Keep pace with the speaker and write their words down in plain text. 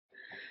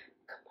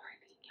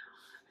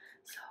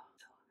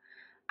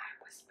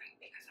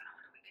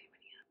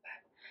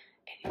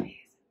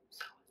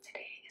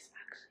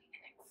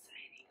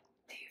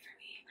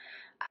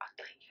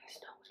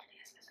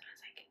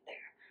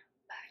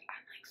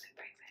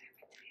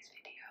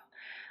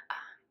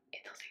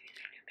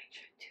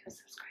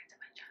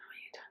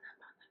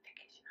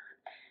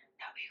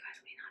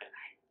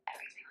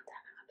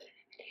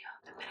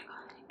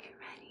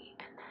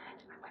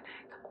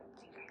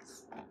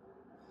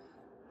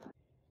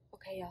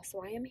Okay, y'all,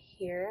 so I am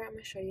here. I'm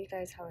gonna show you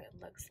guys how it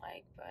looks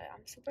like, but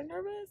I'm super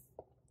nervous.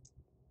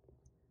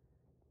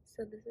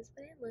 So this is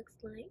what it looks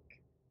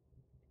like.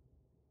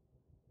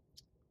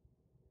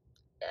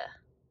 Yeah,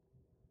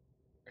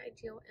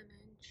 ideal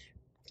image.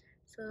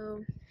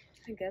 So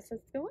I guess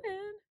let's go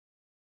in.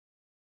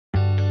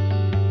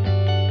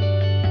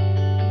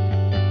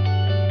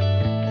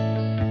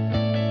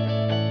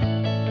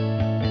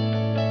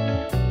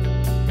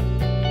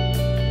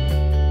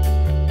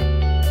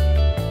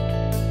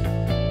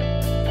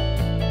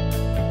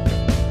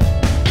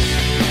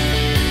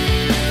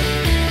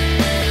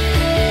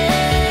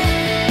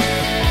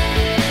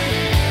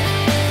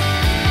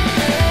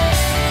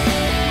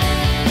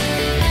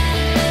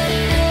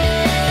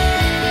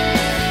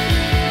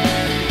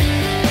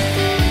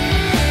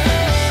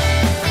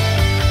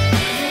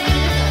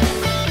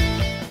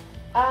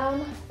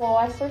 Well,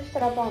 I searched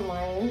it up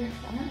online.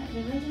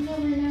 This is what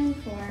we're known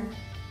for.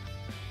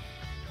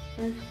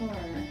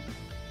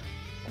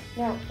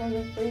 Now, for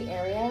the free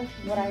area,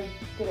 would I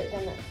get it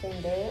done that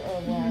same day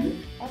or would I?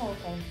 Oh,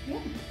 okay.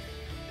 Yeah.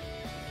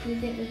 You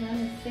get it on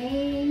the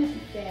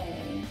same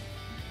day.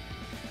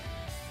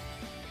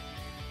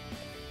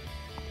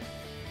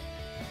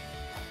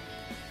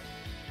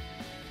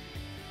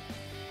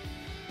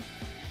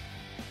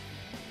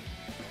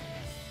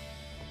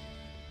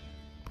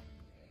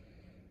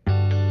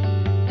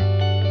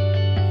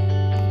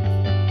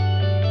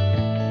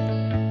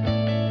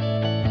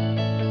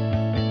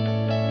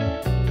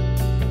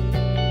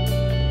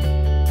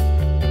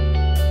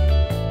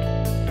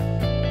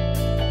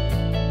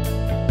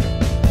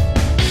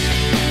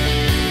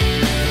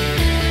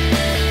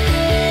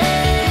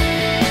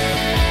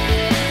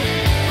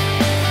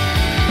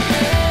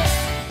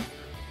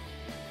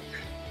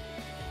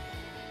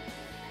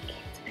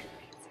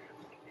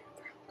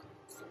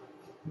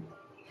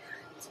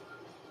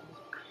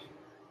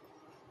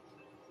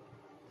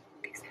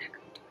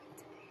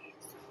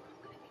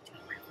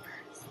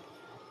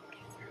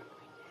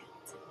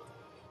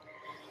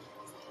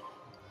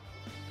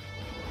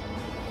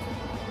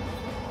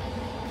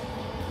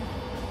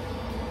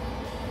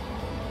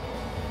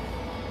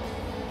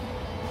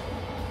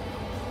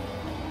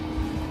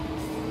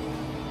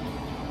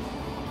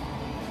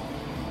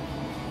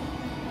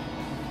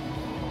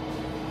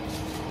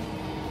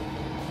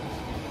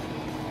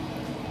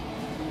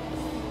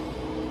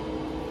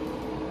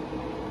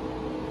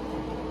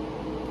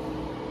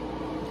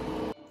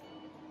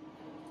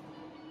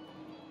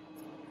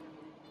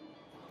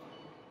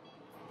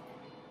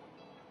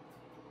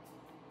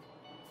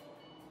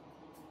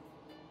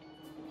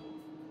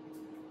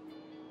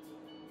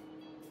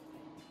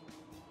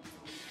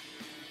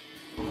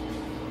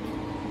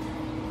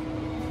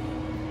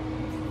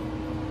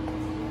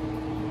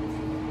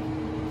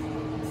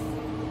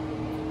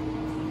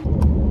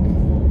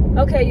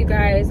 Okay, you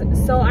guys,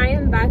 so I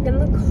am back in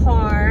the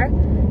car.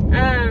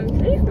 Let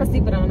me put my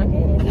seatbelt on,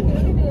 okay?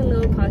 Let me be a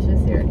little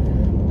cautious here.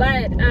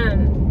 But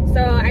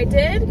so I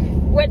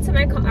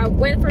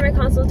went for my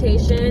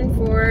consultation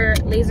for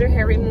laser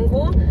hair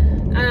removal.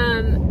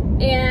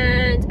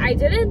 And I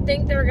didn't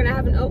think they were gonna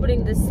have an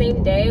opening the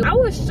same day. I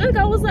was shook.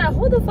 I was like,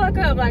 hold the fuck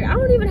up. Like, I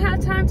don't even have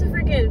time to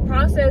freaking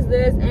process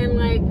this, and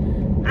like,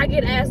 I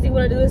get asked, do you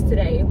want to do this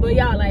today? But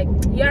y'all, like,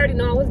 you already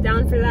know I was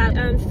down for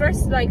that.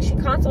 First, like, she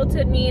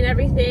consulted me and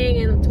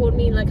everything and told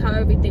me like how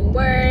everything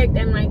worked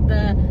and like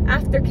the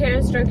aftercare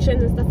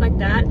instructions and stuff like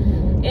that.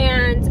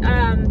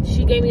 And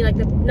she gave me like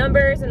the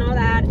numbers and all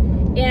that.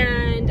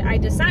 And I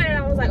decided,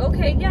 I was like,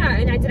 okay, yeah.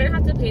 And I didn't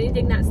have to pay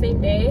anything that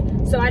same day,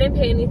 so I didn't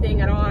pay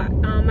anything at all.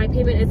 My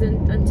payment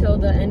isn't until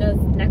the end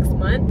of next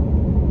month.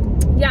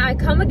 Yeah, I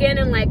come again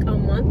in like a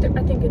month,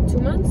 I think in 2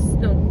 months.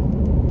 No.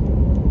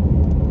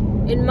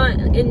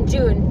 In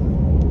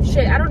June.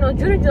 Shit, I don't know,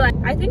 June or July.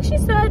 I think she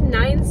said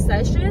 9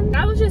 sessions.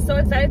 I was just so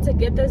excited to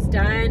get this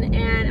done,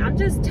 and I'm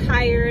just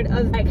tired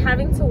of like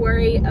having to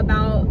worry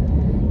about,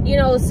 you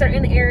know,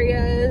 certain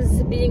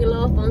areas being a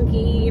little funky,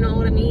 you know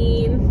what I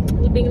mean?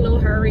 Being a little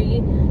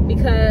hurry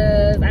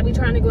because I be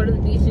trying to go to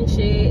the beach and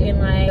shit, and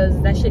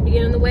like that shit be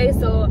getting in the way.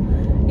 So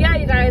yeah,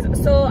 you guys,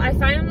 so I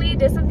finally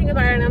did something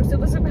about it, and I'm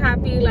super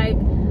happy. Like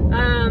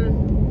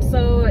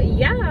so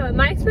yeah,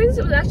 my experience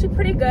was actually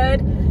pretty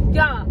good.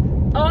 Yeah.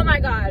 Oh my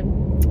god.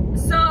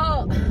 So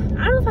I don't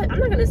know if I'm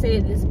not gonna say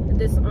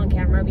this on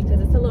camera because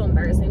it's a little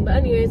embarrassing, but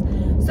anyways,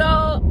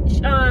 so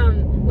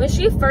when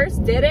she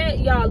first did it,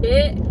 y'all,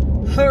 it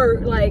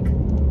hurt. Like,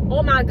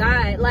 oh my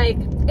god, like,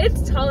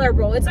 it's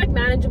tolerable, it's like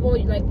manageable,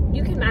 like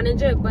you can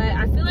manage it. But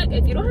I feel like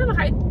if you don't have a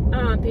high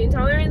pain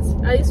tolerance,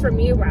 at least for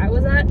me where I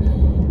was at,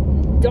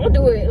 don't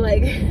do it,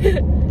 like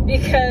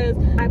because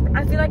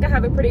I feel like I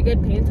have a pretty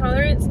good pain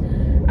tolerance.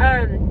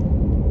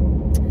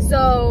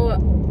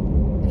 So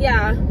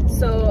yeah,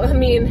 so I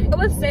mean, I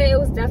would say it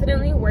was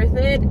definitely worth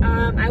it.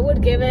 I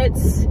would give it,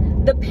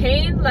 the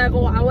pain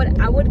level, I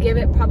would give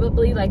it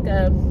probably like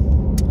a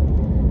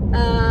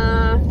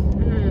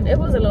it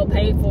was a little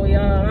painful,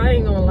 y'all, I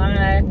ain't gonna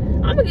lie.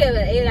 I'm gonna give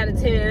it an 8 out of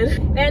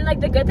 10. And like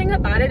the good thing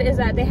about it is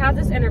that they have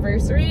this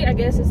anniversary. I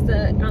guess it's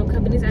the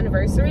company's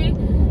anniversary,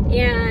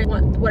 and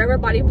whatever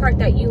body part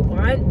that you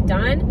want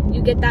done,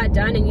 you get that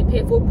done and you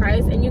pay full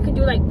price. And you can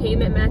do like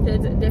payment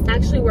methods. This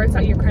actually works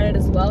out your credit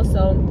as well,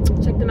 so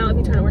check them out if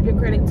you're trying to work your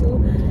credit too.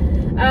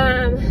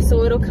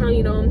 So it'll count,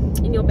 you know,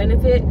 in your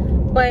benefit.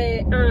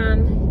 But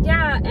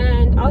yeah,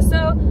 and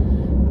also,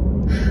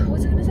 what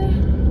was I gonna say?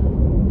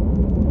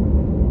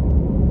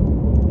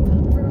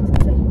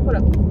 Hold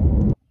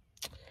up.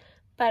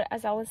 But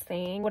as I was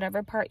saying,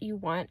 whatever part you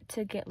want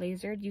to get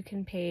lasered, you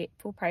can pay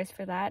full price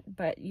for that.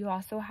 But you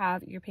also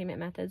have your payment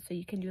methods, so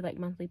you can do like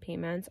monthly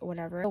payments or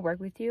whatever will work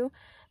with you.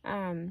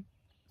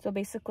 So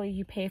basically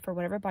you pay for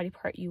whatever body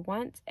part you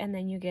want, and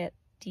then you get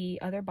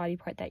the other body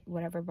part that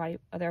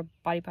other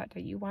body part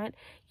that you want,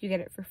 you get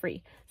it for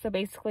free. So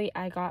basically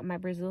I got my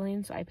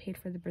Brazilian, so I paid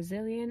for the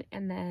Brazilian,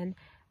 and then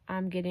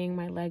I'm getting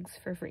my legs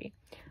for free.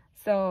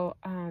 So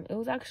it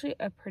was actually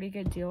a pretty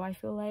good deal, I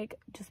feel like,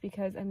 just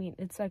because I mean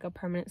it's like a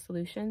permanent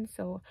solution,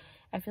 so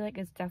I feel like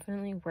it's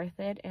definitely worth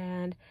it.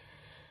 And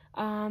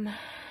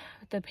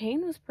the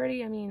pain was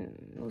pretty, I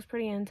mean, it was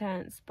pretty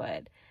intense,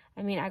 but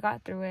I mean I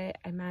got through it,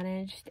 I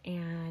managed,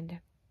 and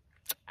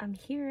I'm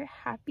here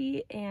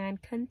happy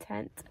and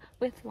content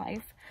with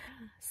life.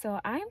 So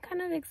I'm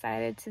kind of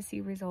excited to see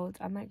results.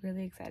 I'm like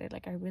really excited.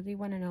 Like I really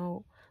want to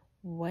know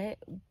what,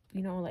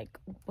 you know, like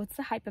what's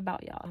the hype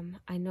about, y'all.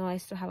 I know I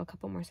still have a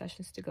couple more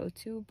sessions to go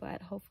to,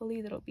 but hopefully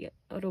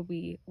it'll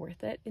be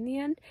worth it in the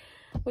end,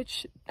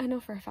 which I know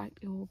for a fact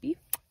it will be.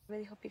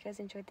 Really hope you guys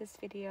enjoyed this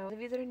video. If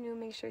you guys are new,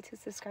 make sure to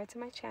subscribe to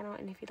my channel,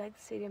 and if you like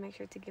this video, make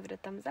sure to give it a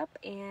thumbs up,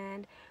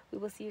 and we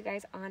will see you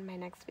guys on my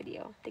next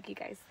video. Thank you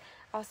guys.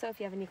 Also, if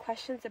you have any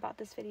questions about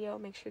this video,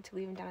 make sure to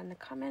leave them down in the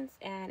comments,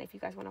 and if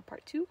you guys want a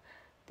part 2,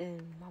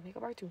 then I'll make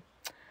a part 2.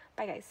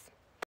 Bye guys.